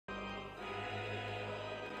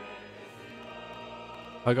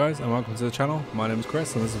Hi guys and welcome to the channel. My name is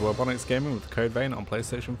Chris and this is Webbonix Gaming with the code vein on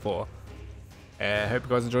PlayStation 4. Hope you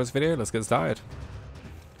guys enjoy this video. Let's get started.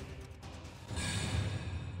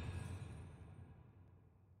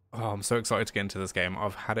 Oh, I'm so excited to get into this game.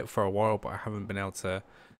 I've had it for a while but I haven't been able to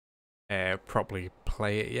properly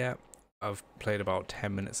play it yet. I've played about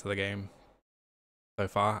 10 minutes of the game so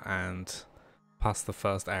far and past the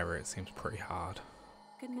first area it seems pretty hard.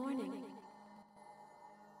 Good morning.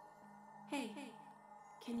 Hey,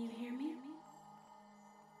 can you hear me?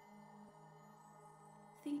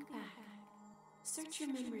 Think back. Search your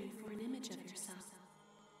memory for an image of yourself.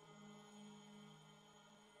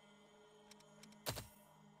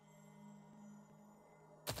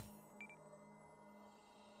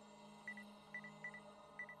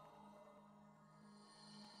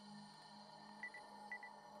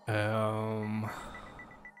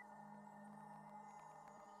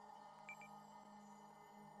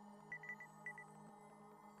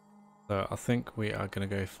 So I think we are going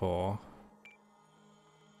to go for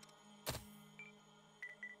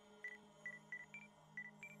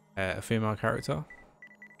a female character.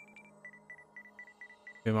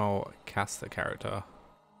 Female caster character.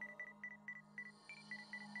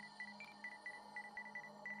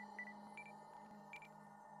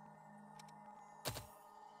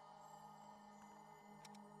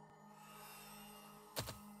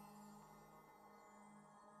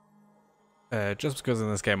 Just because in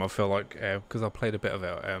this game I feel like, because I played a bit of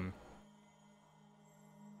it,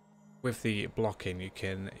 with the blocking you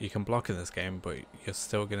can block in this game, but you're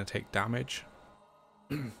still going to take damage.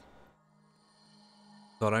 So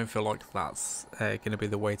I don't feel like that's going to be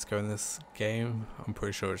the way to go in this game. I'm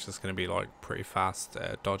pretty sure it's just going to be like pretty fast,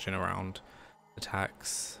 dodging around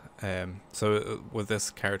attacks. So with this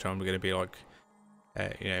character I'm going to be like,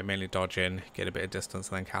 you know, mainly dodging, get a bit of distance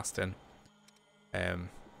and then casting.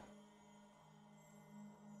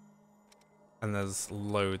 And there's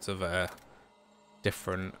loads of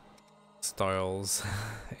different styles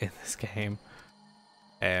in this game.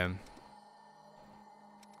 Yeah,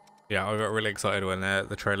 I got really excited when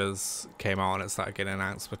the trailers came out and it started getting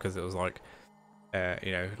announced because it was like,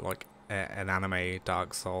 you know, like an anime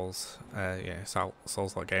Dark Souls, yeah,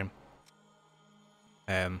 Souls-like game.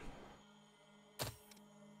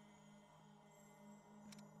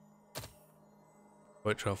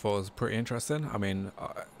 Which I thought was pretty interesting. I mean,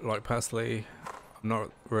 like personally, I'm not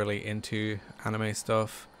really into anime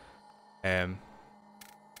stuff. Is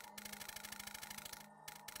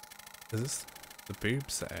this the boob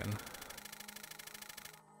setting?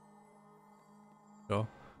 Sure.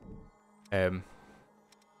 Yeah,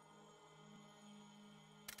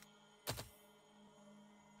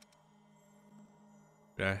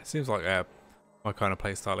 it seems like my kind of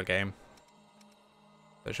playstyle of game.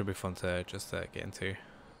 That should be fun to just get into.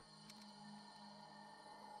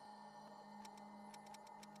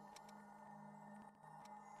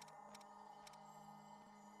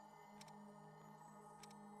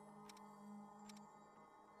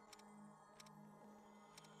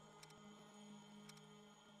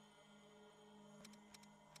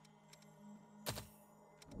 I'm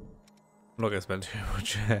not gonna spend too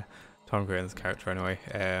much time creating this character anyway.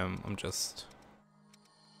 I'm just.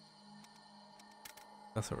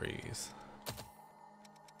 That's what we use.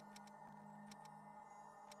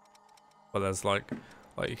 But there's like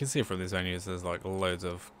you can see from these menus, there's like loads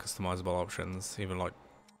of customizable options, even like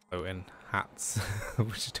floating hats,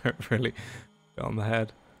 which don't really fit on the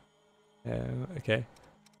head. Okay.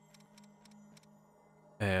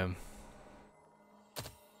 Alright,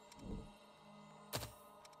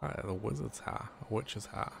 the wizard's hat, a witch's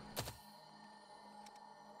hat.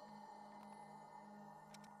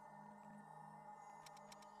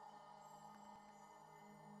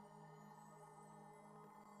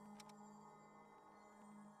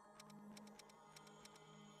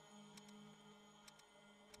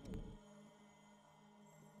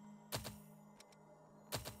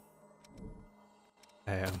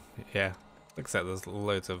 Yeah, like I said, there's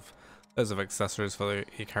loads of accessories for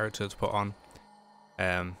your character to put on.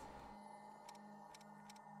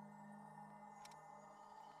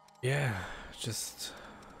 Yeah, just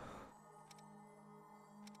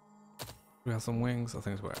we have some wings. I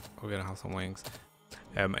think we're gonna have some wings.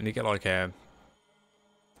 And you get like you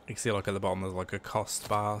can see like at the bottom there's like a cost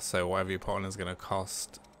bar, so whatever you put on is gonna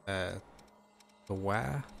cost to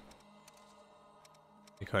wear.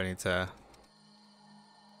 You kind of need to,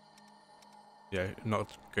 you know,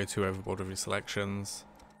 not go too overboard with your selections.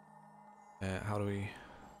 How do we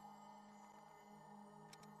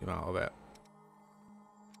get out of it?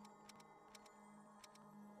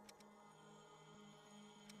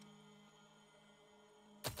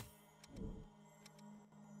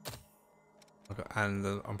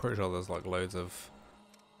 and I'm pretty sure there's like loads of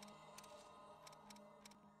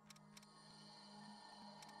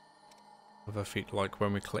other feet, like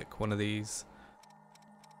when we click one of these.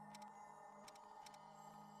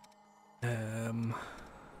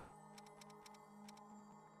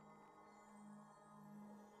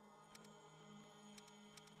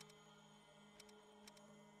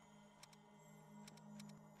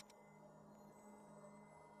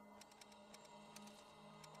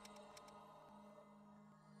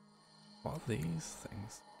 What are these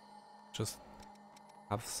things? Just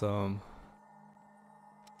have some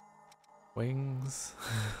wings.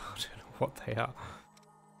 I don't know what they are.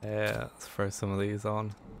 Let's throw some of these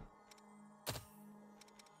on.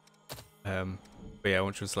 But yeah,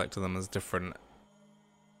 once you select them, there's different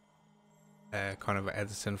kind of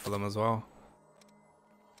editing for them as well.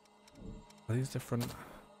 Are these different?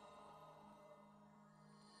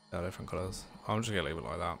 Yeah, different colours. I'm just gonna leave it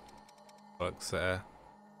like that. Looks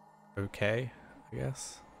okay, I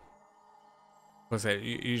guess. Like I say,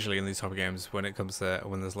 usually in these type of games, when it comes to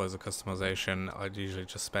when there's loads of customization, I'd usually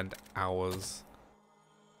just spend hours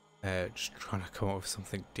just trying to come up with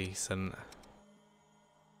something decent.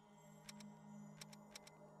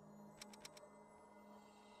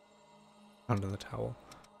 Under the towel.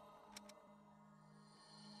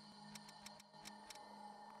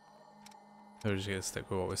 We're just gonna stick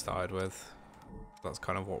with what we started with. That's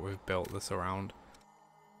kind of what we've built this around.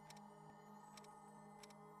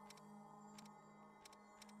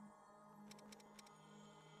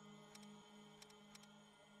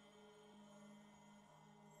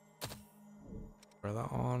 Throw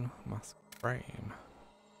that on. Mask frame.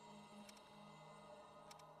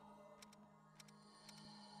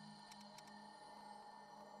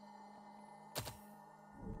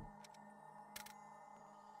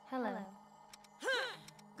 Hello.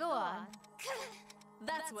 Go on.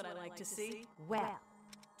 That's what I like to see. Well,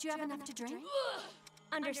 Do you have enough to drink?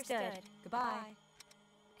 understood. Goodbye.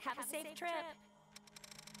 Have a safe trip.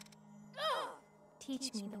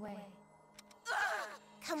 Teach me the way.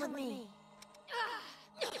 Come with me.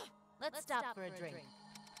 Let's stop for a drink.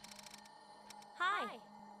 Hi.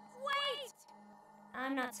 Wait!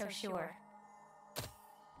 I'm not so sure.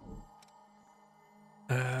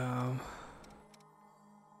 Yeah,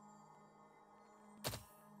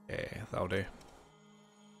 that'll do.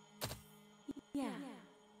 Yeah,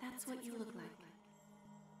 that's what you look like.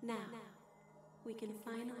 Now, we can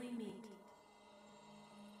finally meet.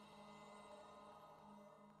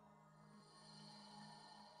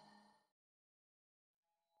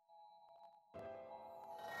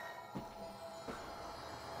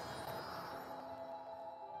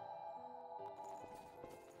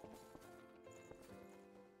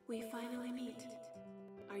 We finally meet.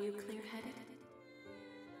 Are you clear-headed?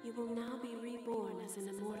 You will now be reborn as an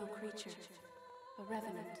immortal creature, a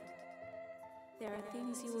Revenant. There are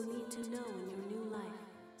things you will need to know in your new life,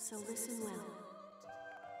 so listen well.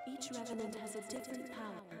 Each Revenant has a different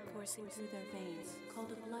power coursing through their veins,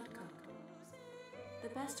 called a blood code. The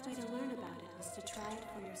best way to learn about it is to try it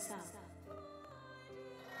for yourself.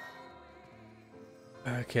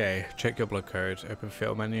 Okay, check your blood code. Open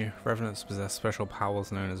field menu. Revenants possess special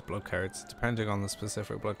powers known as blood codes. Depending on the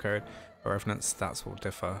specific blood code, a Revenant's stats will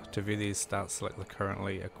differ. To view these stats, select the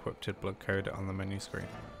currently equipped blood code on the menu screen.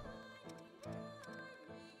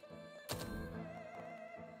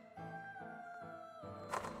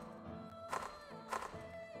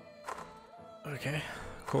 Okay,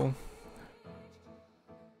 cool.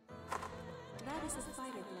 That is a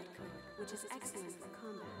fighter blood code, which is excellent for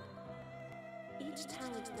combat. Each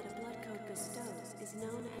talent that a blood code bestows is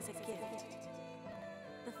known as a gift.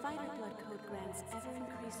 The fighter blood code grants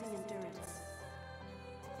ever-increasing endurance.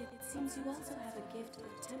 It seems you also have a gift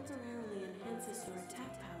that temporarily enhances your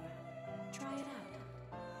attack power. Try it out.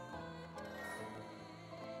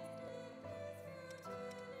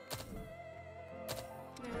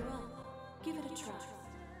 Very well. Give it a try.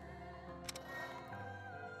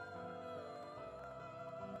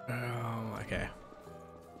 Okay.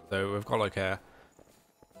 So we've got like a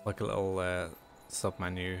little sub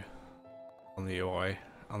menu on the UI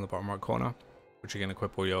on the bottom right corner, which you can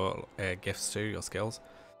equip all your gifts to, your skills.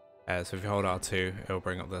 So if you hold R2, it'll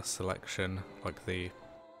bring up the selection, like the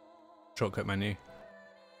shortcut menu.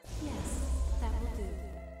 Yes, that will do.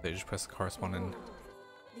 So you just press the corresponding.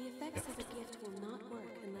 The effects of a gift will not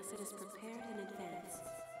work unless it is prepared in advance.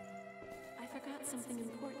 I forgot something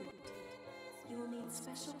important. You will need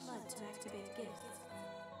special blood to activate gifts.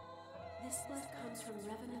 This blood comes from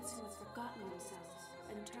Revenants who have forgotten themselves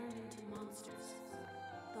and turned into monsters.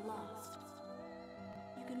 The Lost.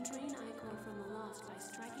 You can drain ichor from the Lost by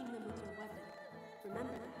striking them with your weapon.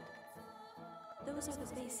 Remember that. Those are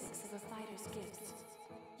the basics of a fighter's gifts.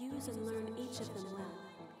 Use and learn each of them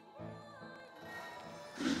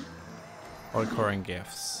well. Recurring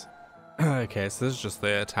gifts. Okay, so this is just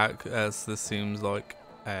the attack, as this seems like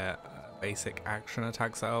a basic action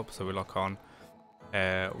attack setup. So we lock on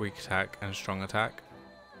weak attack and strong attack,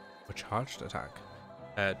 or charged attack.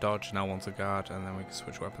 Dodge now wants a guard, and then we can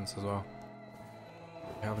switch weapons as well.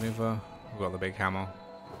 We have another. We've got the big hammer.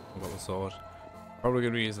 We've got the sword. Probably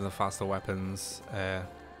going to be using the faster weapons. And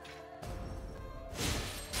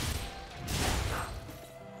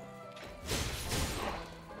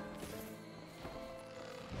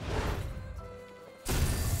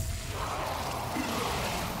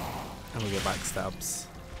we get backstabs.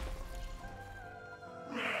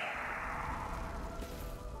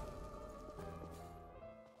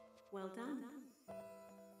 Well done.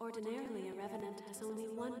 Ordinarily, a Revenant has only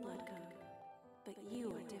one blood code, but you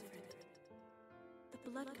are different. The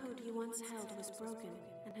blood code you once held was broken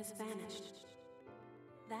and has vanished.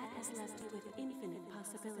 That has left you with infinite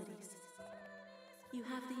possibilities. You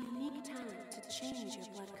have the unique talent to change your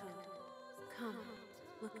blood code. Come,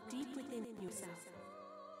 look deep within yourself.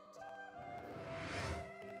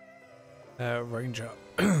 Ranger.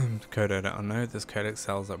 Code I don't know. This code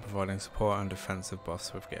excels at providing support and defensive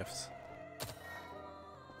buffs with gifts.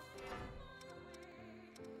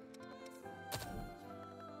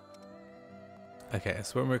 Okay,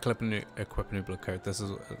 so when we equip a new blood code, this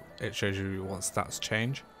is it shows you what stats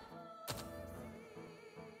change.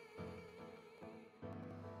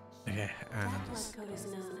 Okay, and that blood code is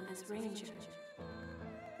known as Ranger.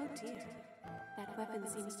 Oh dear, that weapon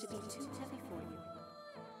seems to be too heavy for you.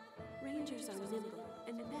 Rangers are nimble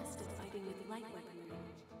and best at fighting with light weaponry.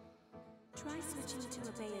 Try switching to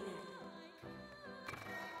a bayonet.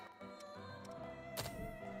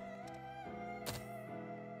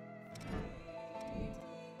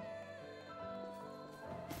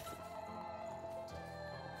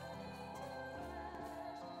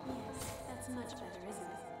 Yes, that's much better, isn't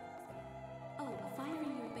it? Oh,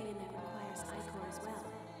 firing your bayonet requires ichor as well.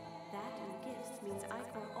 That and gifts means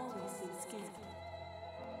ichor always seems scant.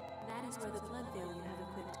 That is where the blood veil you have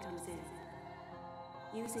equipped comes in.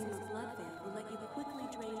 Using your blood veil will let you quickly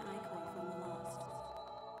drain ichor from the lost.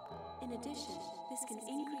 In addition, this can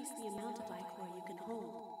increase the amount of ichor you can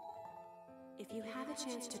hold. If you have a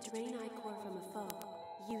chance to drain ichor from a foe,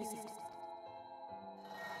 use it.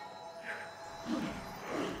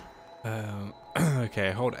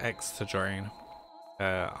 Okay, hold X to drain.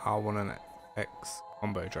 R1 and X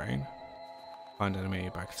combo drain. Find enemy,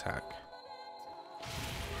 back attack.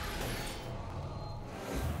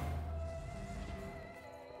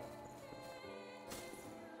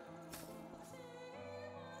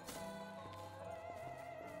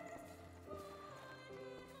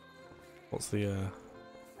 What's the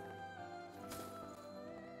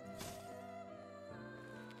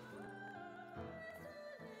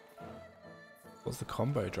what's the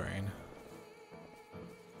combo drain?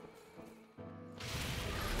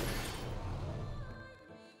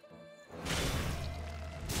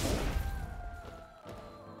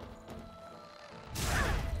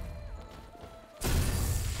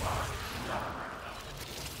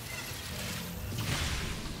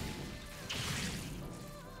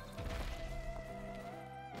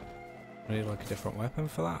 I need like a different weapon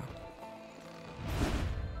for that.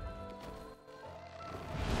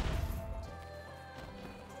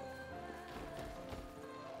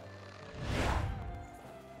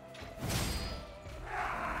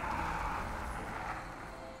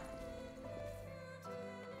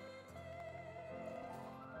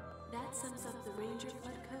 That sums up the Ranger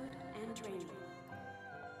blood code and Drainer.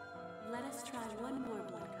 Let us try one more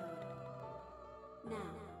blood code.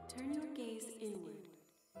 Now, turn your gaze inward.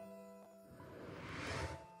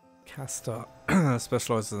 Caster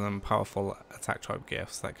specializes in powerful attack type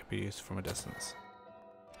gifts that can be used from a distance.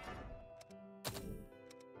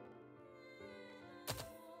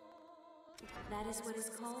 That is what is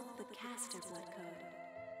called the Caster blood code.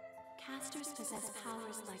 Casters possess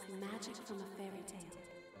powers like magic from a fairy tale.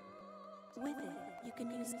 With it, you can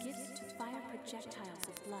use gifts to fire projectiles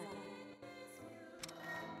of blood.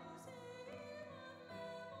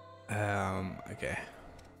 Okay.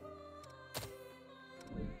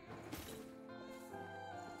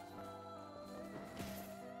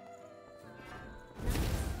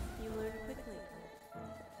 You learn quickly.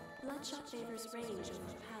 Bloodshot favors range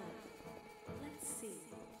over power. Let's see.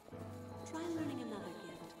 Try learning another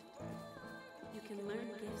gift. You can learn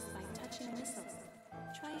gifts by touching missiles.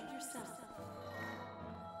 Try it yourself.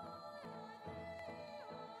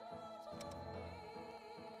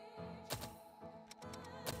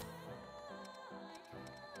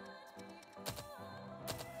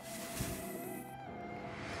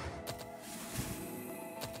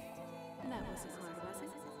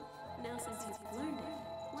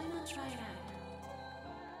 not try it out?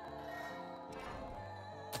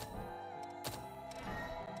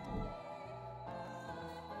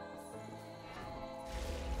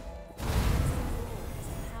 It's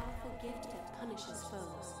a powerful gift that punishes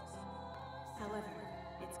foes. However,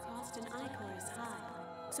 its cost in Ichor is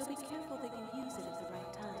high, so be careful that you use it at the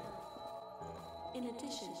right time. In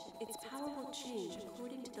addition, its power will change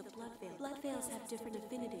according to the blood veil. Blood veils have different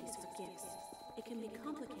affinities for gifts. It can be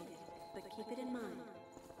complicated, but keep it in mind.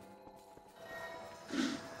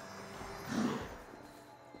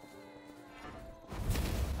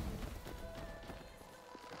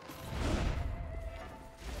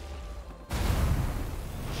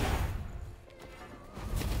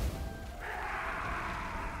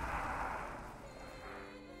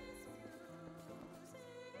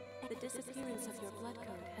 The disappearance of your blood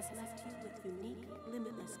code has left you with unique,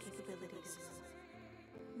 limitless capabilities.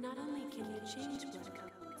 Not only can you change blood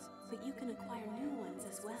codes, but you can acquire new ones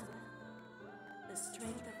as well. The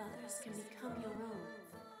strength of others can become your own,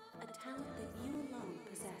 a talent that you alone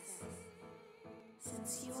possess.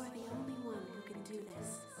 Since you are the only one who can do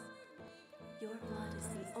this, your blood is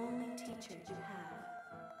the only teacher you have.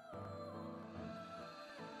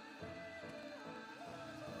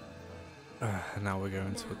 Now we're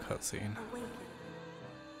going to a cutscene. Awaken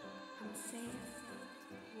and save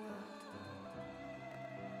the world.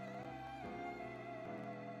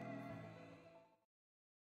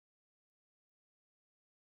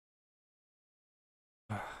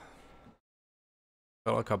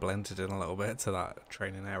 Felt like I blended in a little bit to that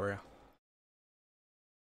training area,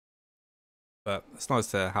 but it's nice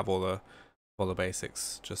to have all the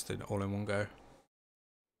basics just all in one go.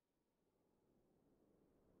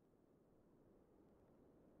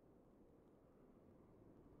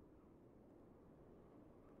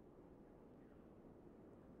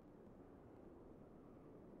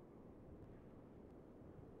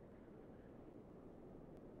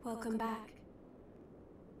 Welcome back.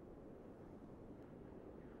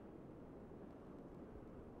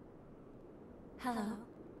 Hello.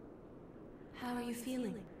 How are you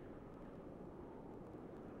feeling?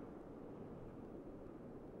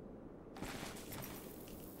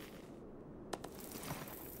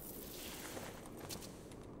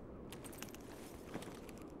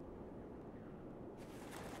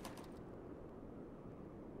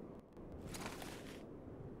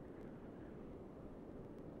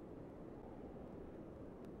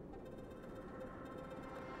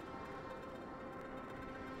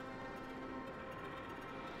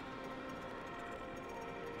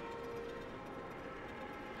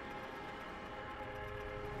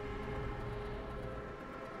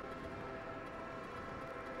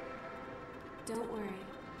 Don't worry,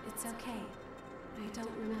 it's okay. I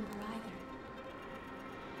don't remember either.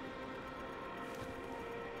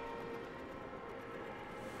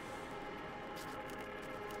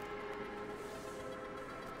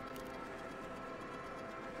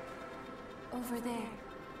 Over there.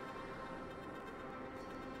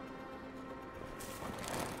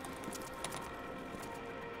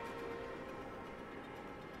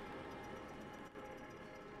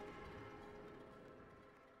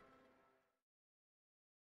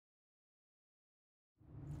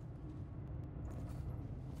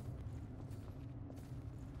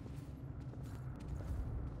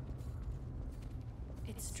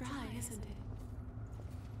 It's dry, isn't it?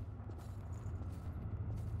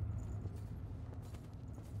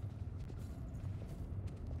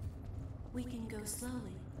 We can go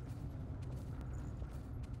slowly.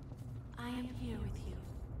 I am here with you.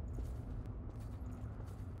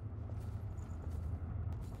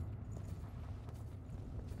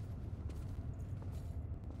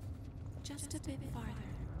 Just a bit farther.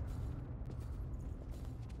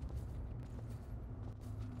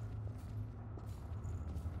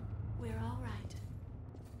 We're all right.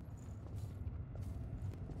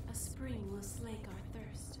 A spring will slake our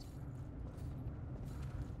thirst.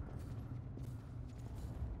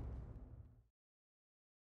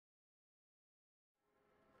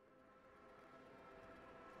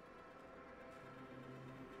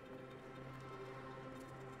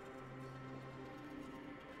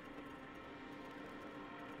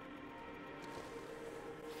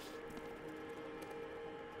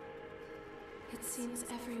 It seems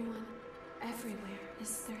everyone, everywhere, is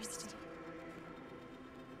thirsty.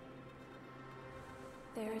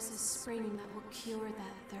 There is a spring that will cure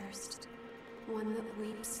that thirst, one that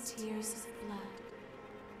weeps tears of blood.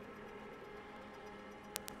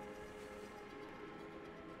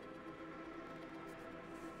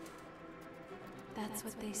 That's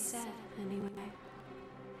what they said, anyway.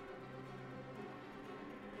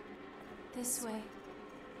 This way.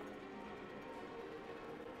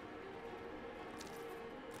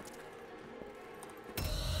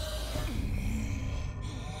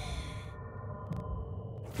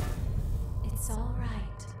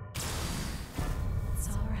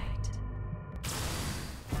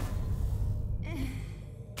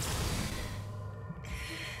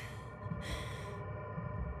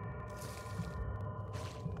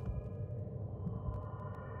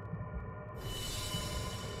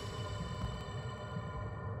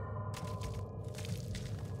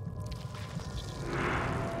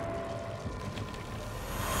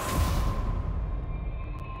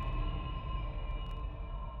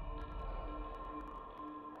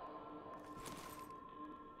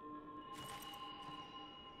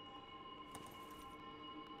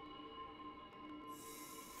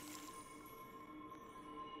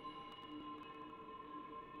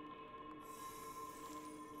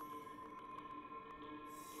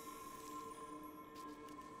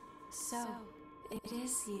 So, it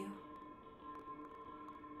is you.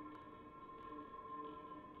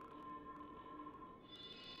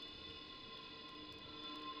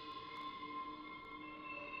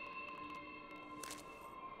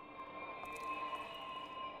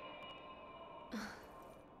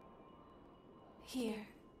 Here.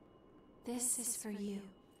 This is for you.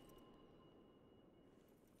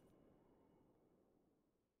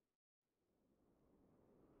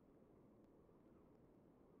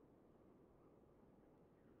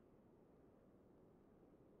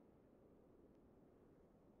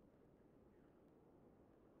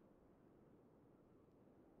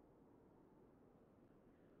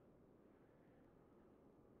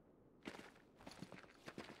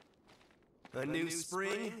 A new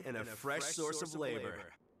spring and a fresh source of labor.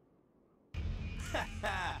 Ha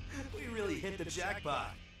ha! We really hit the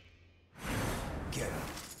jackpot. Get up.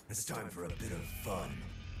 It's time for a bit of fun.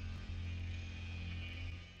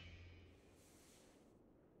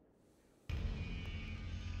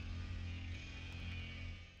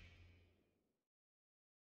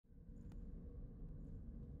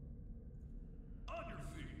 On your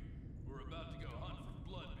feet. We're about to go hunt for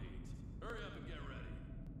blood beads. Hurry up and get ready.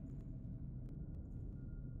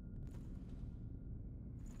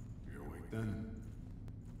 You're awake then?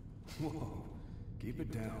 Whoa, keep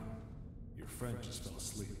it down. Your friend just fell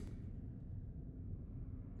asleep.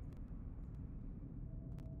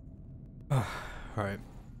 Right.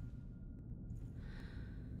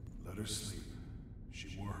 Let her sleep.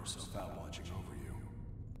 She wore herself out watching over you.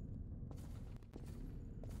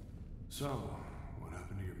 So, what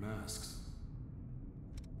happened to your masks?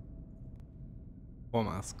 What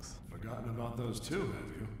masks? Forgotten about those too,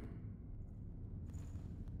 have you?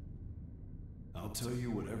 I'll tell you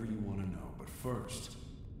whatever you want to know, but first,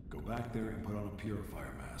 go back there and put on a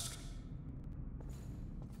purifier mask.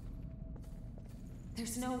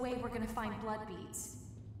 There's no way we're gonna find blood beads.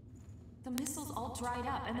 The missile's all dried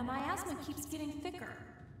up, and the miasma keeps getting thicker.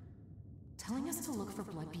 Telling us to look for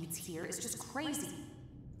blood beads here is just crazy.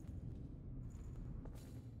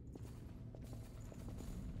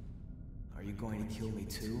 Are you going to kill me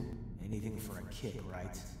too? Anything for a kick,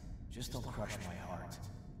 right? Just don't crush my heart.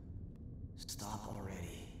 Stop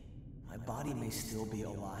already. My body may still be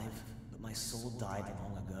alive, but my soul died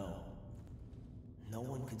long ago. No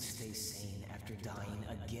one could stay sane after dying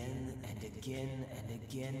again and again and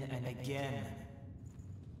again and again.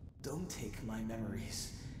 Don't take my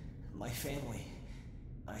memories, my family.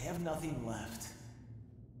 I have nothing left.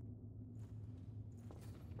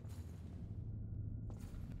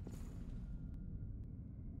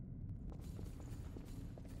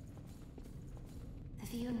 The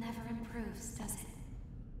view never improves, does it?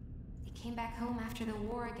 You came back home after the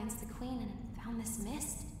war against the Queen and found this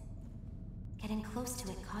mist. Getting close to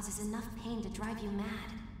it causes enough pain to drive you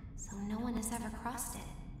mad, so no one has ever crossed it.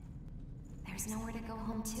 There's nowhere to go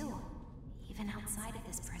home to, even outside of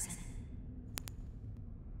this prison.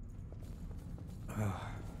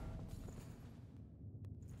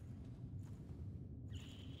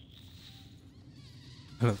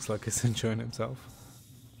 Looks like he's enjoying himself.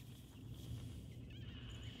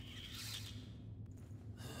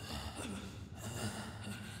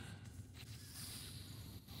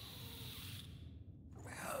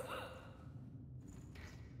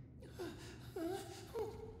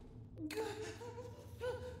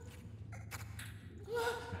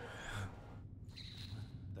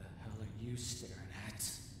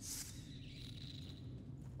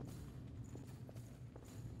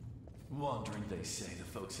 Wandering, they say, the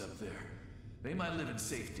folks up there. They might live in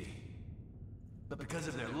safety. But because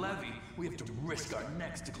of their levy, we have to risk our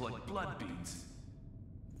necks to collect blood beads.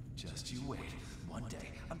 Just you wait. One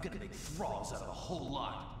day, I'm gonna make thralls out of a whole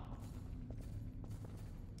lot.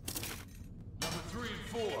 Number 3 and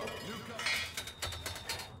 4, newcomers.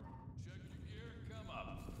 Check your gear, come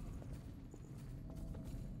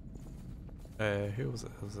up. Who was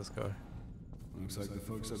it? Who's this guy? Looks like the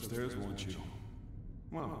folks upstairs want you.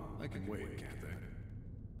 Well, they can wait, can't they?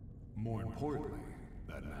 More importantly,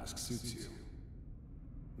 that mask suits you.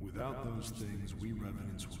 Without those things, we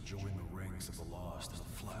Revenants will join the ranks of the lost in a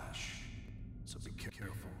flash. So be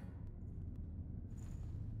careful.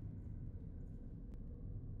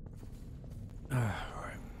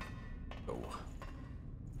 Alright. Oh.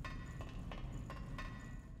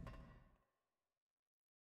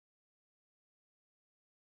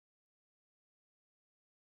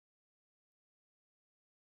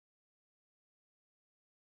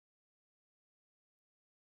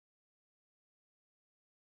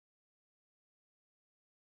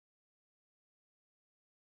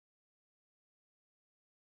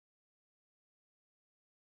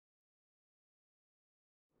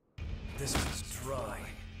 dry.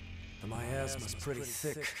 The miasma's pretty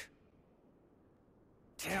thick.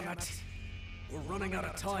 Damn it! We're running out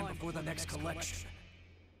of time before the next collection.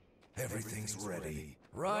 Everything's ready.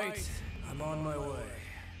 Right. I'm on my way.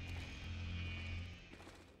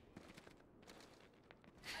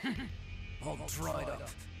 All dried up,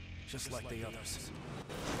 just like the others.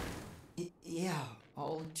 Yeah,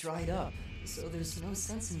 all dried up. So there's no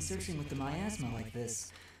sense in searching with the miasma like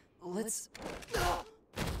this. Let's...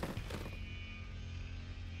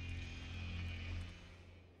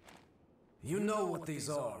 You know what these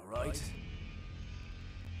are, right?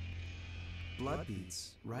 Blood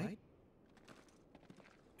beads, right?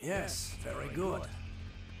 Yes, very good.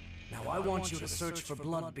 Now I want you to search for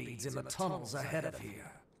blood beads in the tunnels ahead of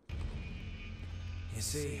here. You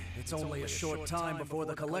see, it's only a short time before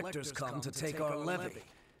the collectors come to take our levy.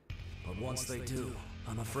 But once they do,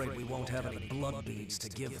 I'm afraid we won't have any blood beads to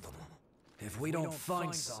give them. If we don't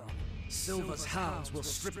find some, Silva's hounds will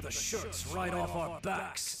strip the shirts right off our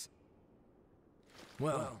backs.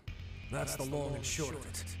 Well, that's the long and short of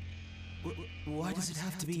it. Why does it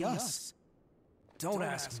have to be us? Don't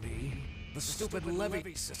ask me. The stupid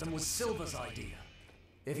levy system was Silva's idea.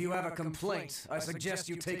 If you have a complaint, I suggest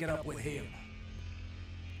you take it up with him.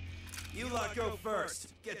 You lot go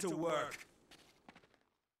first. Get to work.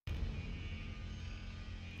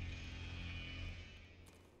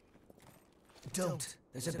 Don't.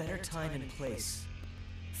 There's a better time and place.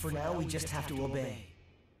 For now, we just have to obey.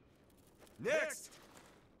 Next!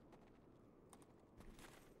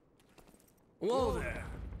 Whoa there.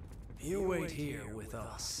 You wait here with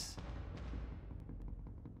us.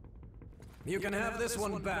 You can have this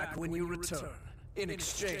one back when you return. In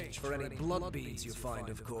exchange for any blood beads you find,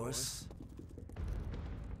 of course.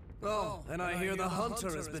 Oh, and I hear the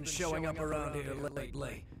hunter has been showing up around here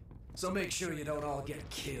lately. So make sure you don't all get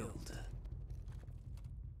killed.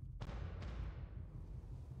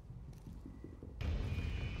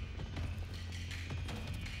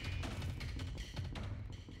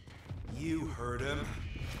 You heard him.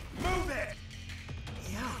 Move it!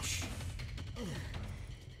 Ouch!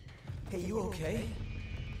 Hey, you okay?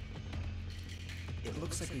 It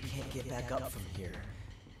looks like we can't get back up from here.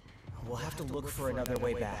 We'll have to look for another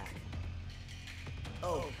way back.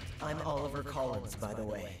 Oh, I'm Oliver Collins, by the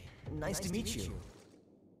way. Nice to meet you.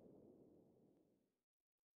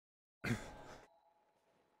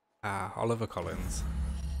 Oliver Collins.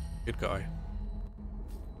 Good guy.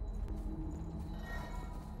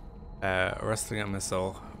 Resting a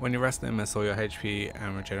missile. When you're resting a missile, your HP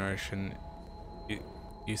and regeneration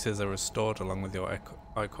uses are restored along with your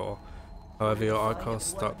ichor. However, your ichor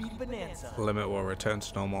stock limit will return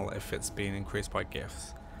to normal if it's been increased by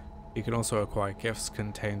gifts. You can also acquire gifts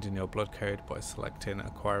contained in your blood code by selecting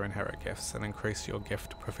Acquire Inherit Gifts and increase your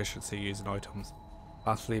gift proficiency using items.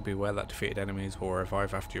 Lastly, beware that defeated enemies will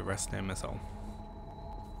revive after you rest near a missile.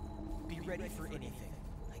 Be ready for anything.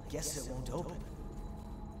 I guess it won't open.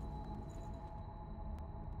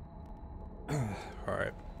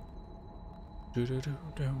 Alright. So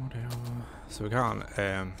we can't,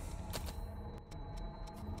 there's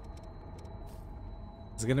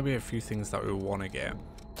gonna be a few things that we want to get.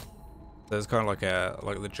 There's kind of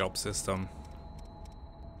like the job system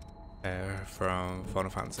from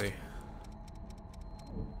Final Fantasy.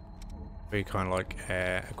 Where you kind of like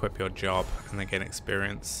equip your job and then gain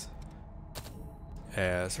experience.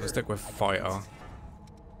 So we'll stick with fighter.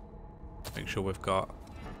 Make sure we've got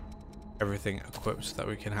everything equipped that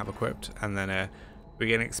we can have equipped, and then we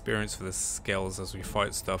gain experience for the skills as we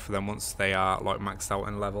fight stuff, and then once they are like maxed out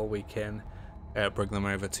in level, we can bring them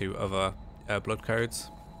over to other blood codes.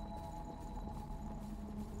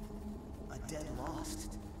 A dead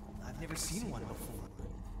lost. I've never seen one before.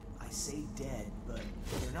 I say dead, but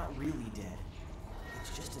they're not really dead.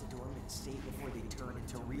 It's just a dormant state before they turn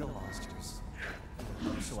into real monsters.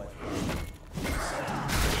 So I've heard.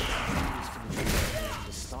 Sometimes from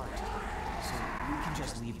the start, so we can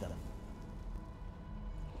just leave them.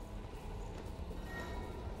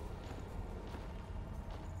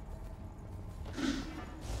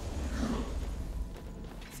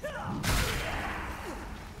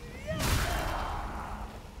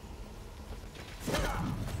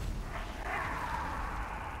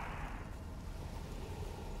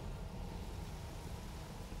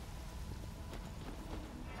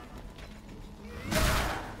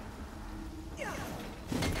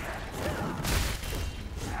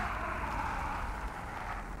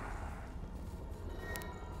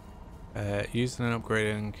 Using and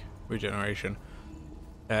upgrading regeneration.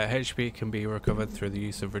 HP can be recovered through the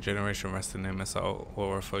use of regeneration resting in missile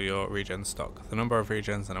or refill your regen stock. The number of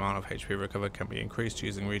regens and amount of HP recovered can be increased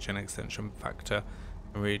using regen extension factor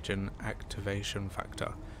and region activation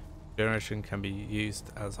factor. Generation can be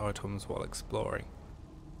used as items while exploring.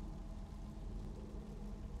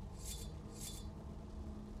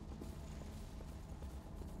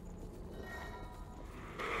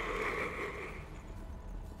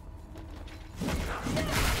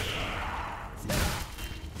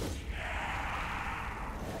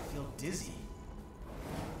 I feel dizzy.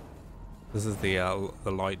 This is the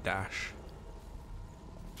light dash.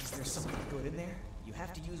 Is there something good in there? You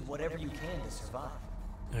have to use whatever you can to survive.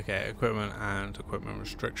 Okay, equipment and equipment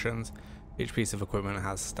restrictions. Each piece of equipment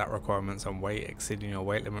has stat requirements on weight. Exceeding your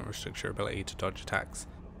weight limit restricts your ability to dodge attacks.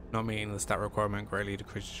 Not meeting the stat requirement greatly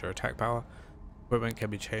decreases your attack power. Equipment can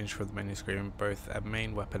be changed from the menu screen. Both a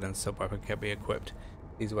main weapon and sub-weapon can be equipped.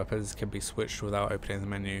 These weapons can be switched without opening the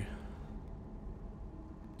menu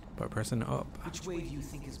by pressing up. Which way do you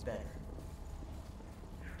think is better?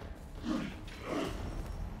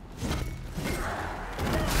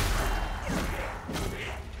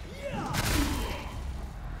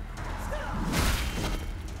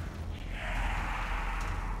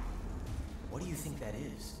 What do you think that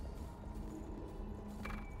is?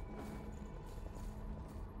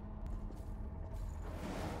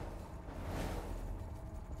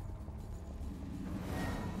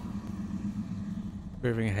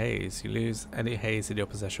 Removing haze. You lose any haze in your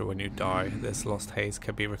possession when you die. This lost haze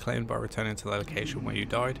can be reclaimed by returning to the location where you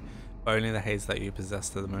died, but only the haze that you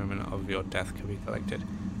possessed at the moment of your death can be collected.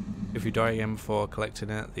 If you die again before collecting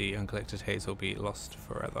it, the uncollected haze will be lost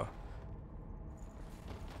forever.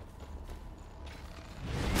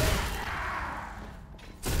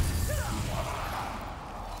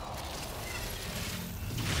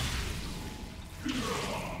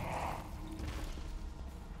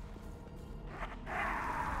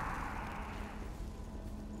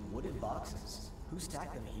 Wooden boxes. Who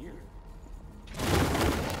stacked them here?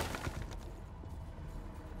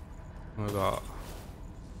 We got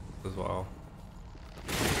as well.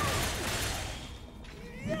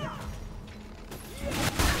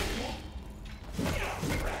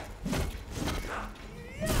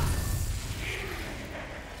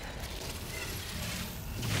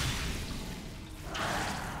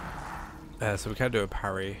 So we can do a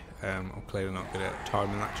parry. I'm clearly not good at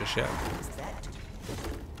timing that just yet. What's that do?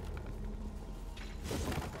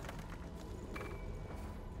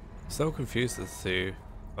 Still confused as to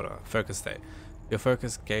focus state. Your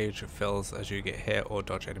focus gauge fills as you get hit or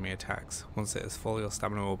dodge enemy attacks. Once it is full, your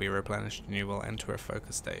stamina will be replenished and you will enter a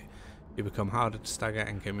focus state. You become harder to stagger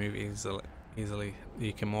and can move easily.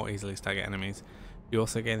 You can more easily stagger enemies. You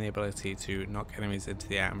also gain the ability to knock enemies into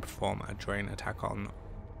the air and perform a drain attack on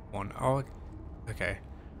one. Oh, okay.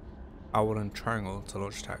 R1 and triangle to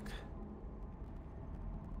launch attack.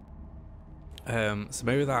 So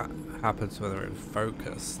maybe that happens whether it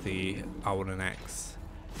focus the R1 and X.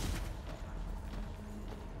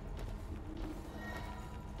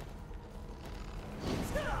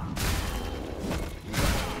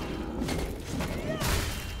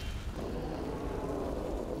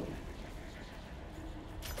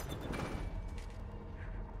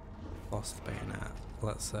 Lost bayonet.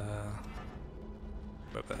 Let's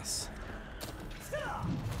whip this.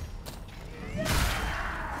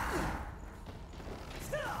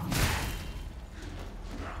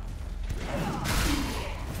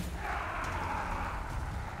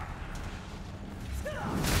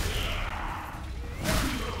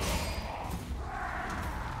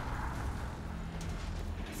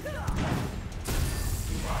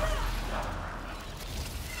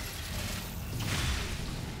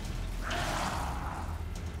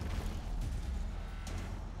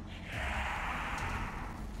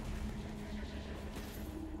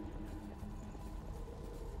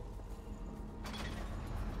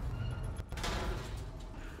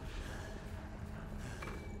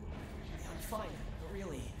 Fine, but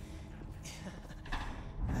really.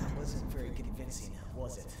 That wasn't very convincing,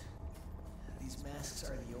 was it? These masks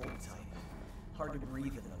are the old type. Hard to breathe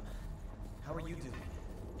in them. How are you doing?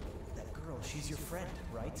 That girl, she's your friend,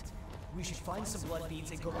 right? We should find some blood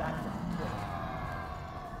beads and go back for her, quick.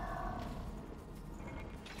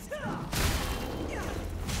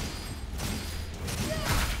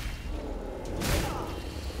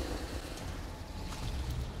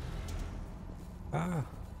 Ah,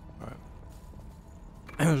 right.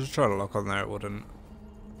 I was just trying to lock on there, it wouldn't.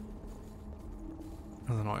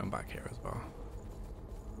 There's an item back here as well.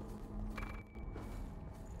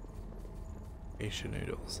 Asian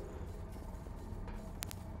noodles.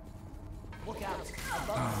 Look out!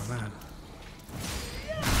 Oh man.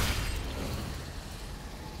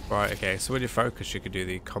 Right, okay, so when you focus you could do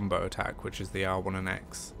the combo attack, which is the R1 and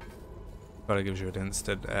X. But it gives you an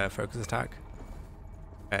instant focus attack.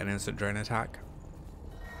 An instant drain attack.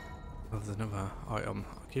 Oh, there's another item.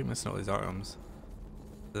 I keep missing all these items.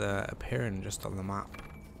 They're appearing just on the map.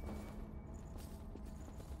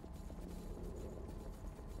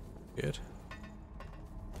 Good.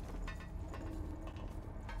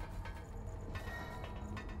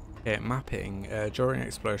 Okay, mapping. During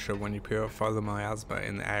explosion, when you purify the miasma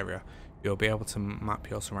in the area, you'll be able to map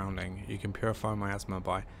your surrounding. You can purify miasma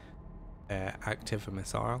by active a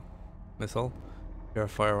missile,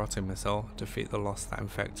 purify a rotting missile, defeat the loss that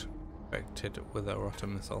infected with a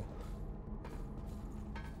rotten missile.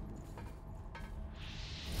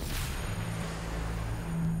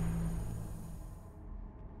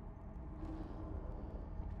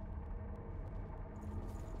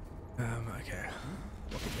 Okay.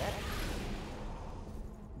 Look at that.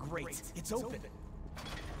 Great, it's open.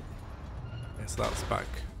 Yeah, so that's back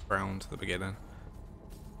round to the beginning.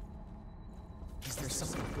 Is there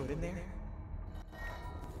something good in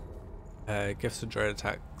there? Gifts and dread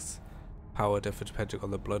attacks power differ depending on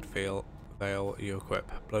the blood veil you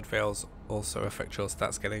equip. Blood veils also affect your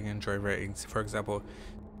stat scaling and drain ratings. For example,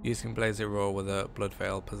 using Blazing Roar with a blood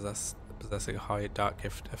veil possessing high dark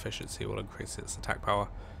gift efficiency will increase its attack power.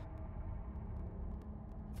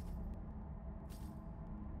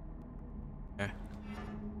 Okay.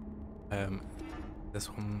 This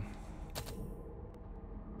one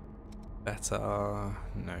better.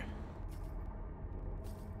 No.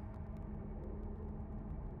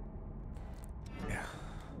 Yeah,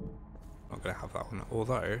 not gonna have that one.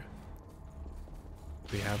 Although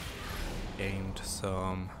we have gained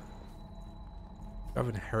some, I've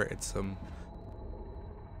inherited some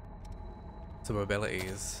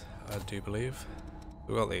abilities. I do believe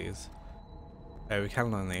we've got these. We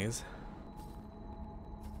can learn these.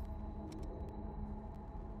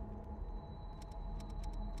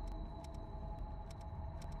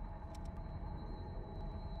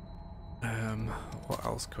 What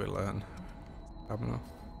else could we learn? I don't know.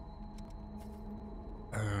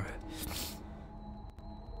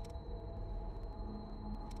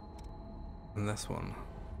 And this one,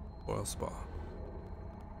 oil spot.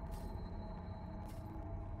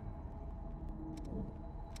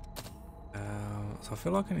 So I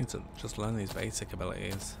feel like I need to just learn these basic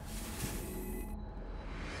abilities.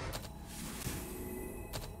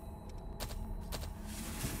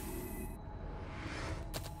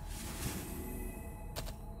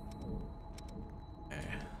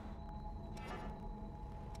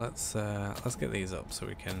 Let's get these up so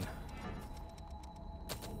we can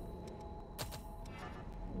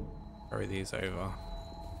carry these over.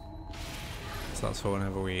 So that's for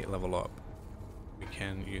whenever we level up, we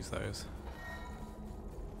can use those.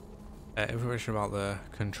 Information about the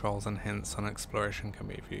controls and hints on exploration can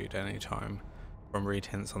be viewed anytime from read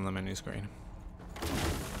hints on the menu screen.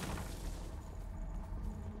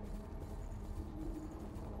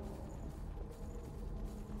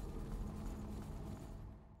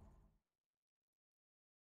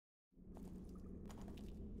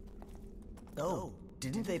 Oh,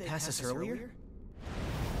 didn't they pass us earlier?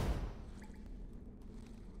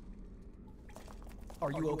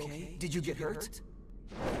 Are you okay? Did you get hurt?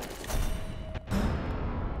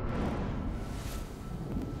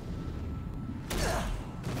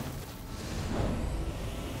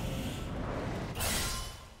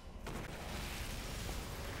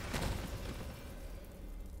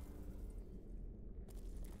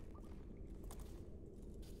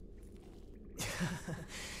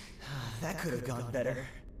 That could have gone better.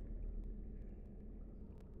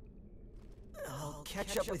 I'll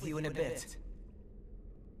catch up with you in a bit.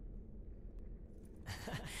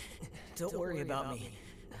 Don't worry about me.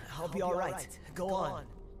 I'll be alright. Go on.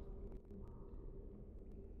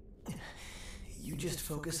 You just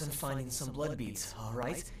focus on finding some blood beads,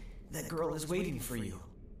 alright? That girl is waiting for you.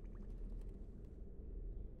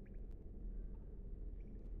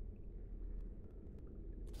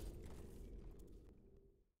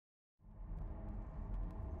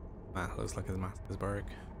 Man, looks like his mask is broke.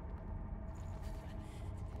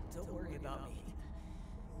 Don't worry about me.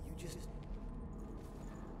 You just...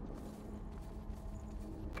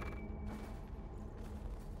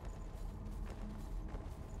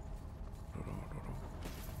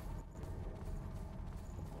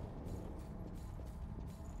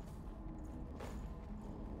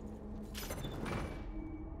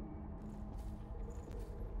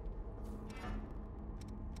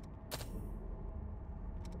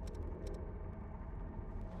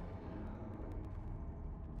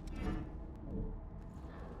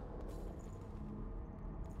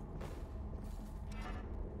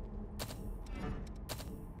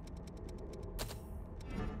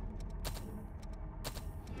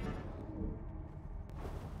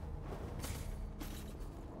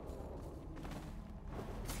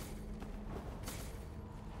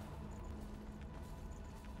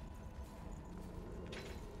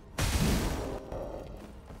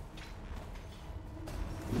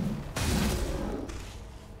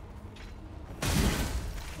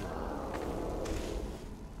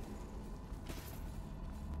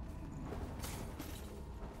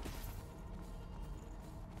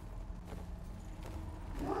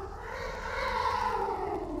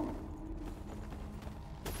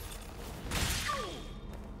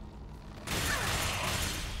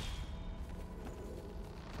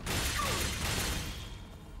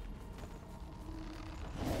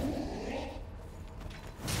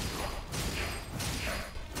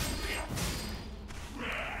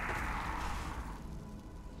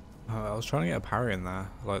 was trying to get a parry in there.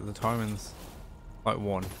 Like the timing's like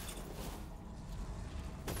one.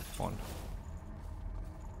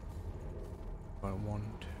 Like 1,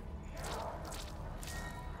 2.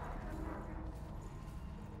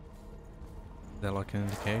 Is there like an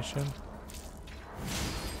indication?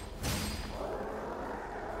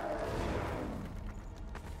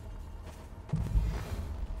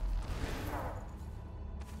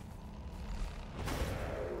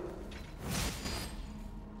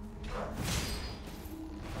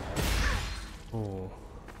 Oh.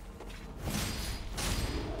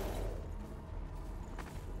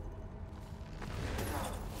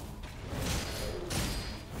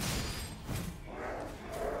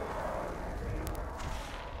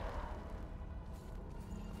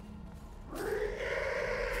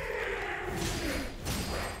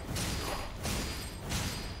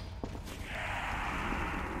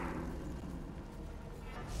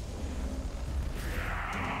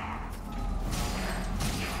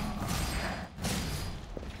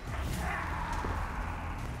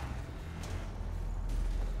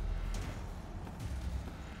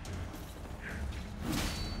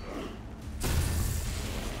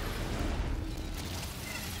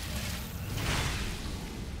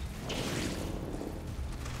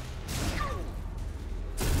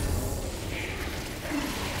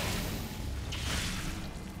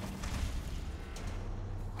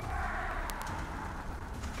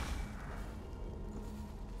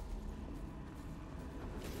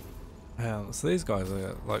 So these guys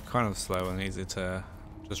are like kind of slow and easy to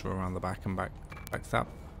just run around the back and backstab.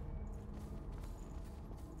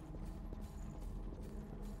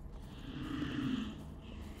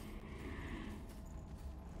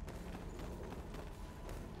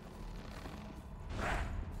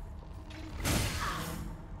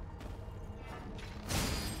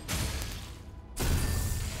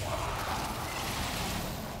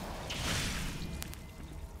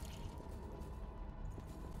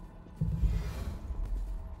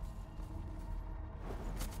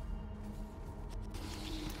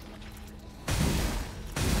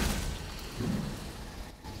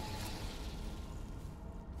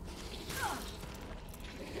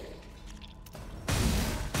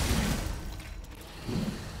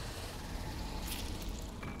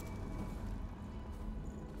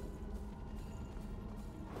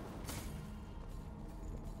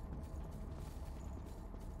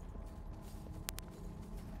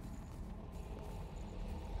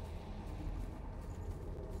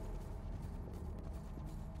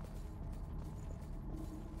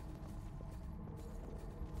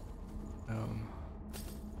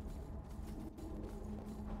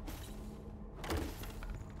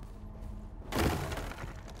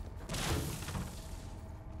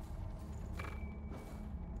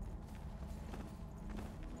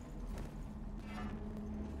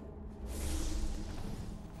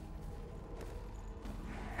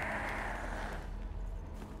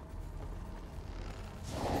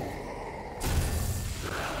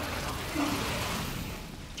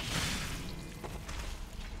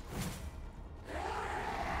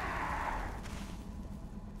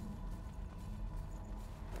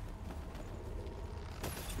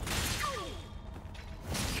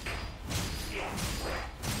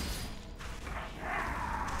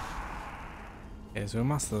 Okay, so we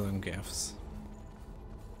master them gifts.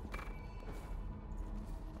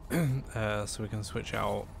 So we can switch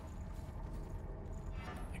out.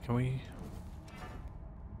 Can we?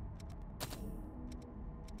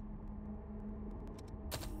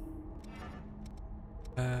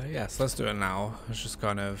 Yes, let's do it now. It's just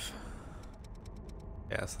kind of.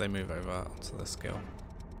 Yeah, so they move over onto the skill.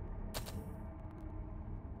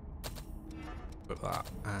 Put that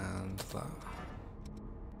and that.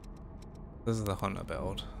 This is the hunter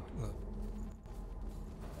build. Look.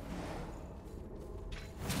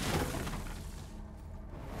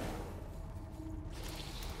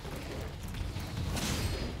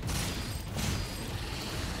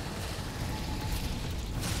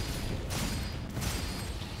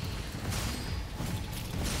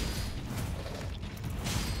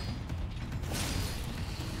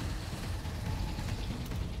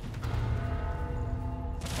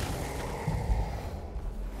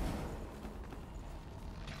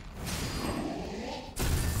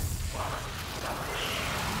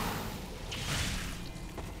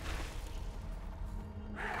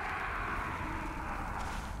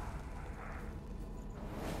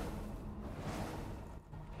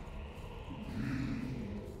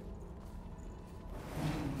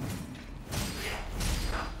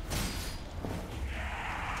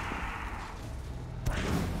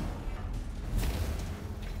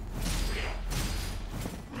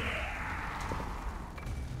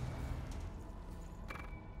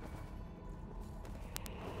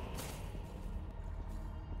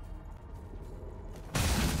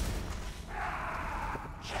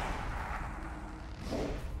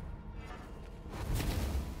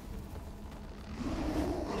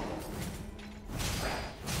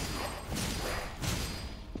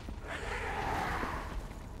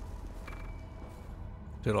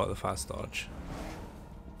 do like the fast dodge.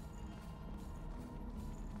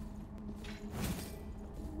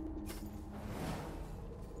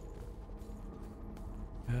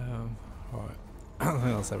 Right. I think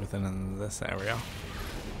that's everything in this area.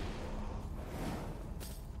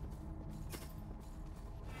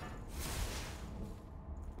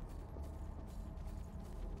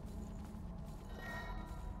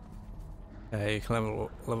 You can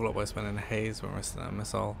level up by spending haze when resting a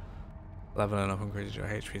missile. Leveling up increases your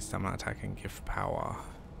HP, stamina, attack, and gift power.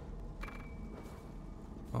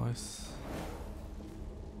 Nice.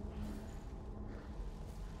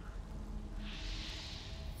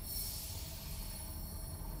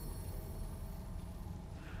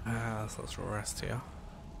 So let's rest here.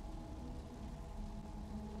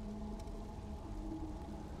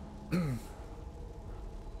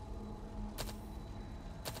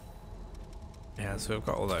 Yeah, so we've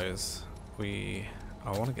got all those. I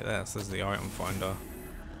want to get this. This is the item finder.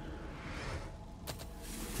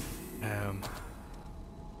 How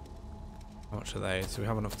much are they? So we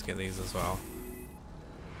have enough to get these as well.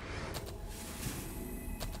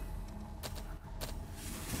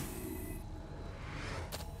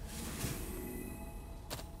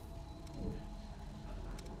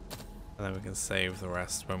 And then we can save the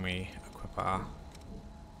rest when we equip our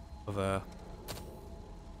other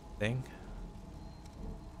thing.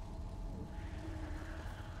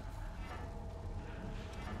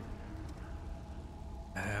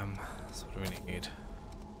 So what do we need?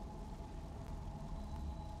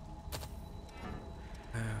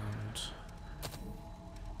 And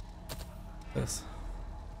this.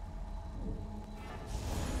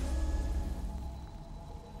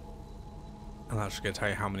 And that's just going to tell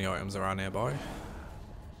you how many items are nearby.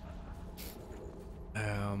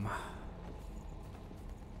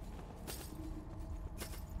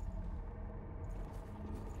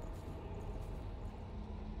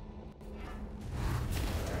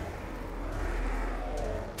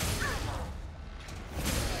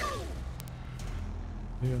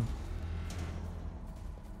 Yeah.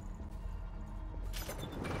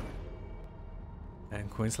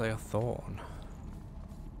 And Queenslayer Thorn.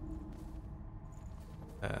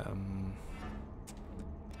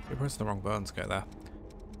 You're pressing the wrong button to go there.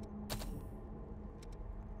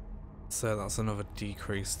 So that's another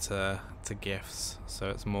decrease to gifts. So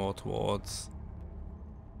it's more towards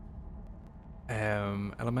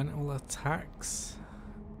elemental attacks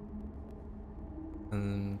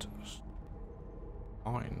and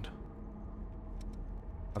mind.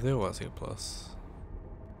 Have they all got C plus?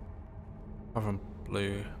 Apart from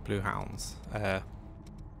blue hounds.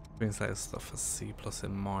 Queenslayer stuff for C plus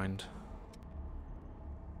in mind.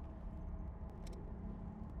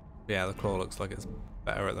 Yeah, the claw looks like it's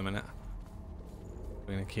better at the minute.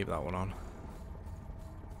 We're gonna keep that one on.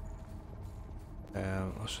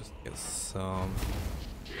 Let's just get some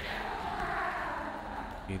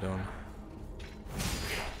speed on.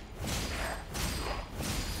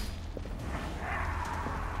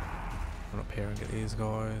 Run up here and get these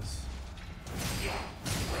guys.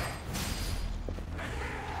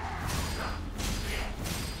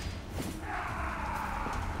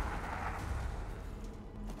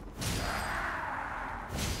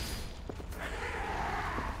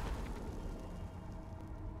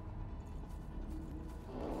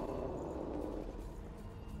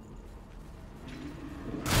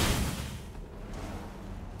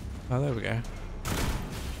 Oh, there we go.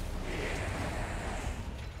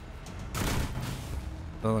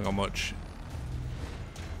 Doesn't got much.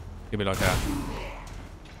 Give me like a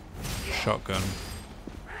shotgun.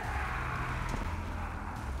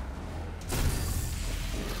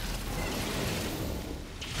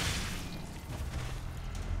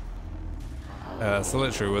 So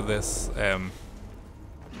literally with this,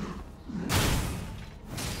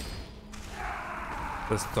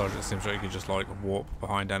 this dodge, it seems like you could just like warp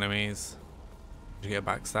behind enemies. Did you get a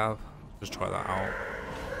backstab? Just try that out.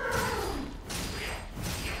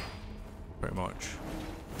 Pretty much.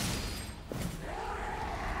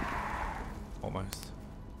 Almost.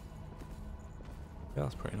 Yeah,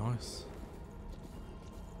 that's pretty nice.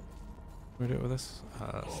 Can we do it with this?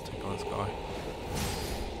 Let's take on this guy.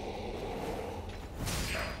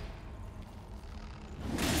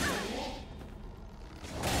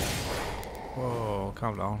 Whoa,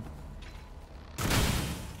 calm down.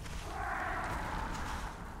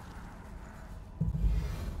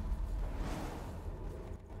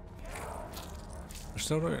 I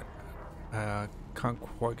still don't, can't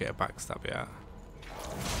quite get a backstab yet.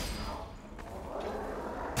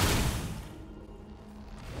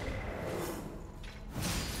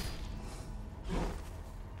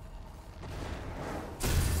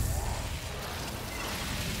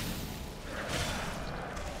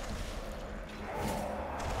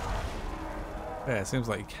 Yeah, it seems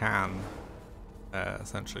like you can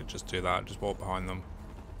essentially just do that. Just walk behind them,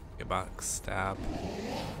 get back, stab.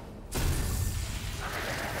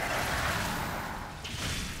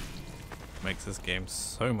 Makes this game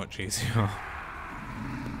so much easier.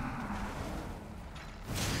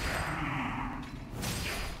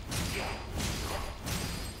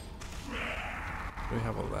 Do we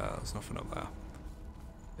have all there? There's nothing up there.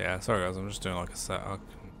 Yeah, sorry guys, I'm just doing like a set. I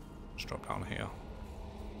can just drop down here.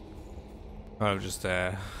 I'm just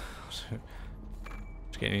getting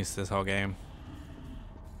used to this whole game.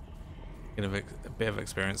 Get a bit of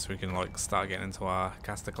experience so we can like start getting into our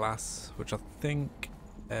caster class, which I think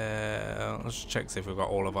let's just check see if we've got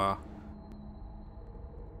all of our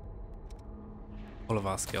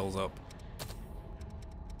skills up.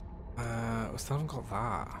 We still haven't got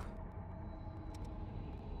that.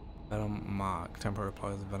 Venom mark temporary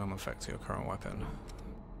applies the venom effect to your current weapon.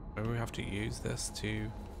 Maybe we have to use this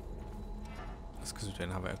to. That's because we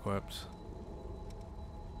didn't have it equipped.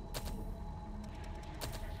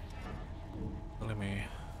 Let me.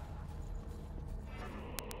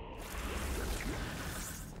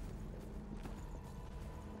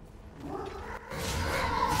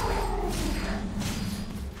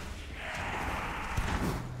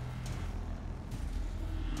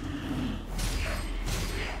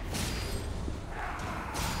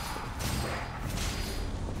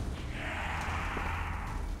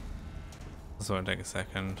 This won't take a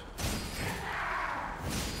second.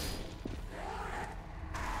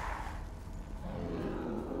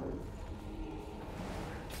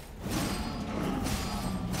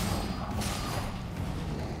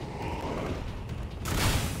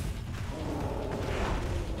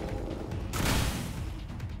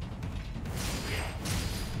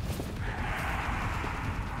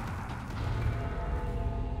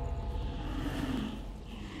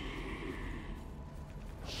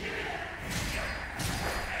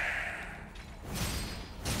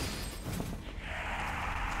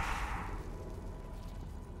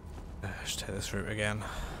 Just take this route again.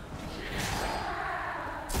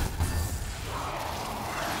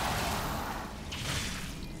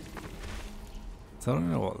 So I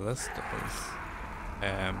don't know what this does.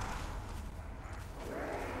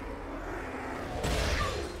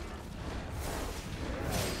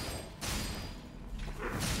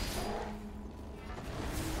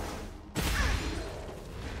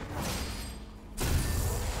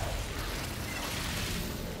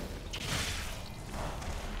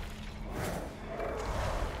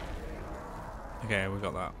 Okay, we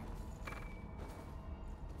got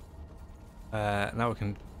that. Now we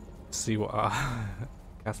can see what our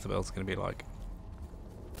caster build is going to be like.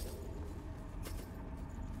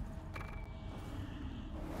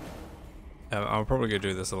 I'm probably going to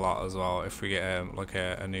do this a lot as well if we get like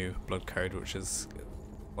a new blood code, which is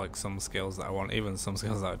like some skills that I want, even some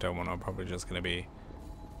skills that I don't want. I'm probably just going to be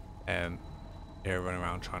here running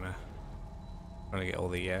around trying to get all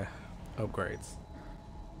the upgrades.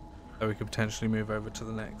 So we could potentially move over to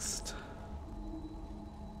the next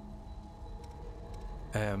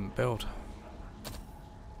build.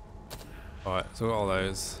 Alright, so we got all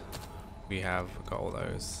those. We have got all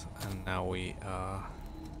those, and now we are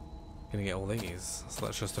gonna get all these. So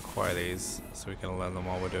let's just acquire these so we can learn them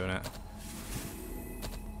while we're doing it.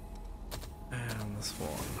 And this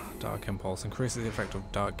one, Dark Impulse, increases the effect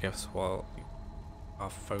of dark gifts while you are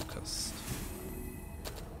focused.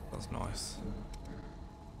 That's nice.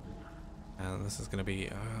 And this is going to be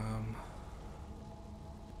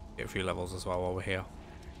get a few levels as well while we're here.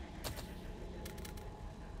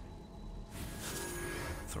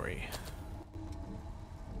 3.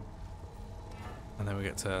 And then we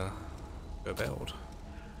get to go build.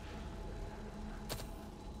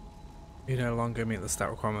 You no longer meet the stat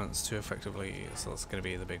requirements to effectively, so that's going to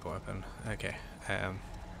be the big weapon. Okay.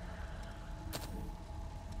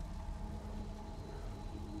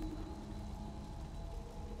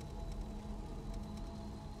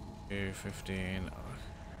 15.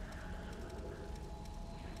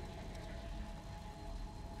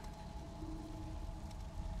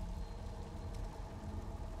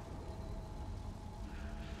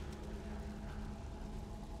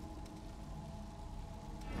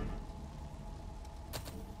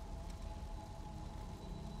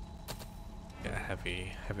 Get a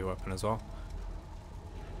heavy weapon as well.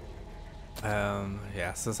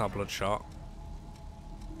 Yeah, so this is our bloodshot.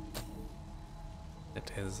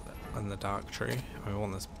 It is in the dark tree. We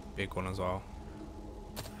want this big one as well.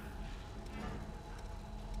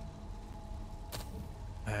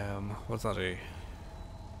 What does that do?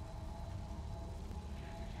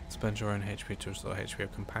 Spend your own HP to restore HP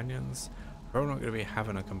of companions. We're not going to be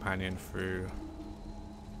having a companion through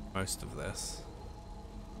most of this.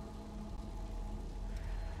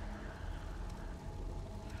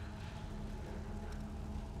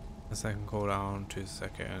 A second cooldown, 2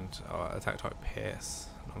 second. Attack type pierce,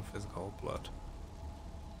 non-physical blood.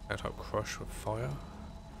 Attack type crush with fire.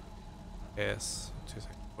 Pierce, 2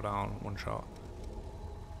 second cooldown, 1 shot.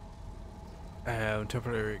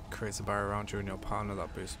 Temporarily creates a barrier around you and your partner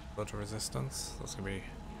that boosts blood resistance. That's gonna be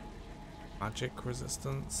magic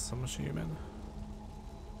resistance, I'm assuming.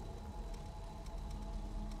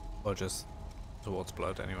 Or just towards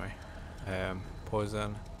blood anyway.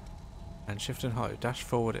 Poison. And shift and height. Dash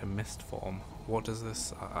forward in mist form. What does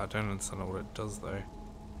this? I don't understand what it does though.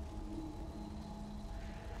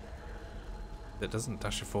 It doesn't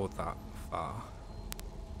dash you forward that far.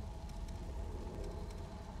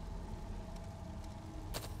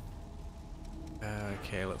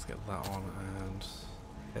 Okay, let's get that one and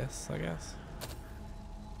this, I guess.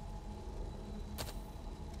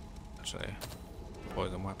 Actually,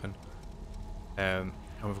 poison weapon. And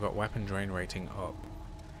we've got weapon drain rating up.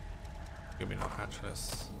 Give me not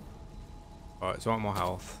hatchless. Alright, so we want more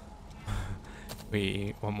health.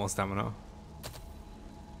 We want more stamina.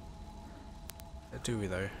 Do we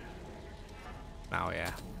though? Now,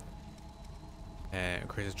 yeah.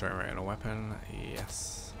 Increases drain rate on a weapon.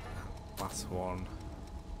 Yes. Last one.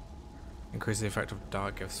 Increases the effect of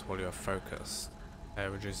dark gifts while you're focused.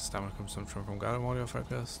 Reduces stamina consumption from guarding while you're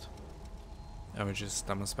focused. And reduces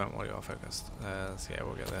stamina spent while you're focused. So yeah,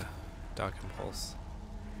 we'll get the dark impulse.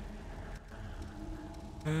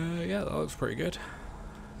 Yeah, that looks pretty good.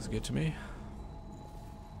 It's good to me.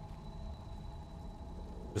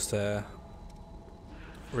 Just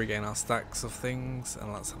regain our stacks of things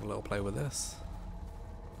and let's have a little play with this.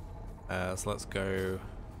 So let's go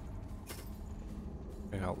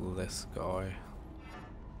bring out this guy.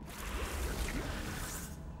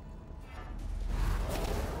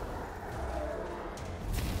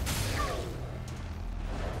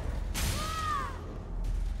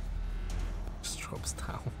 Just drops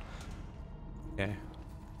down. Okay.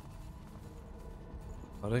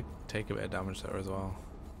 I did take a bit of damage there as well.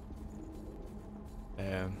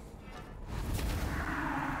 It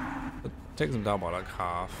takes them down by like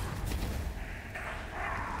half.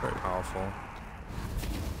 Very powerful.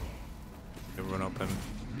 You run up and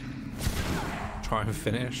try and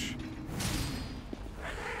finish.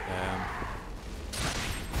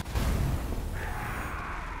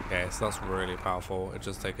 Okay, so that's really powerful. It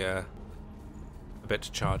just take a bit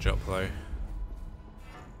to charge up though.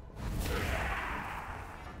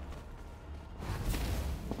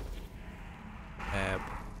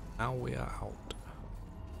 Now we are out.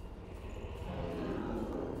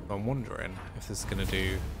 I'm wondering if this is going to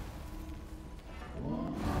do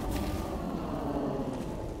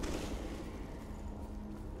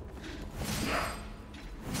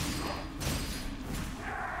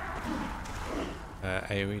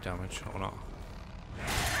AoE damage or not.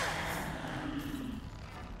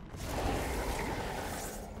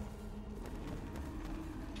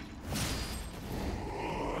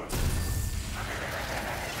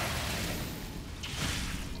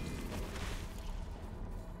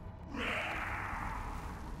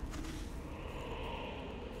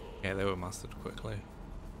 Yeah, they were mastered quickly.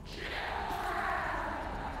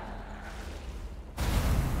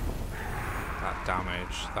 That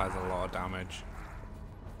damage, that is a lot of damage.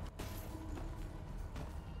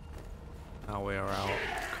 Now we are out.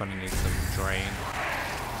 Kinda need some drain.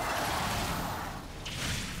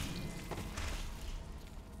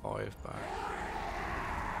 5 back.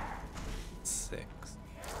 6.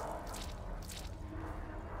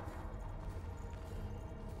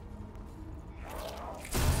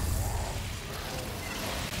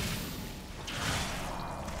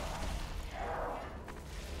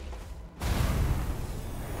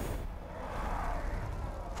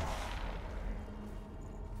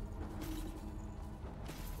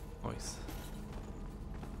 Nice.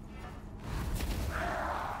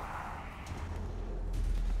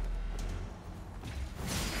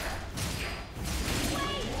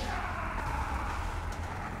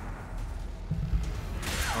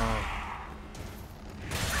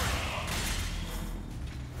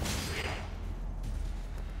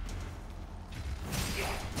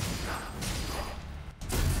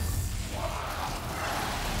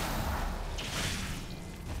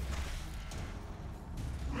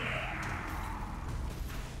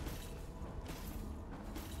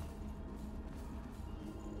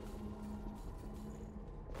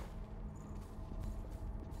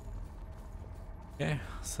 Yeah,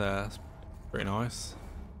 so it's pretty nice.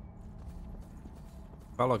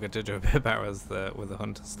 Felt like I did do a bit better as with the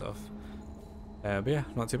hunter stuff. But yeah,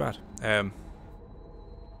 not too bad.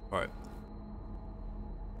 Right.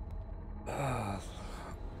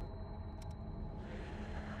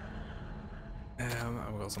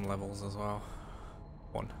 I've got some levels as well.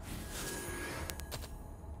 1.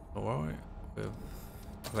 Alright,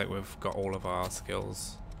 I think we've got all of our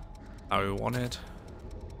skills how we wanted.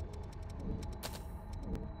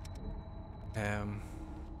 Yeah.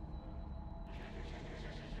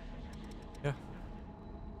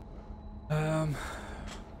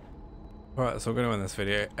 Alright, so I'm going to end this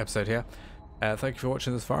episode here. Thank you for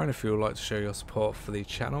watching this far, and if you would like to show your support for the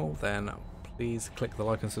channel, then please click the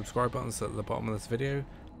like and subscribe buttons at the bottom of this video,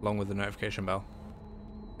 along with the notification bell.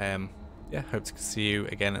 Yeah, hope to see you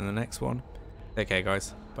again in the next one. Take care,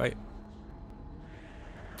 guys. Bye.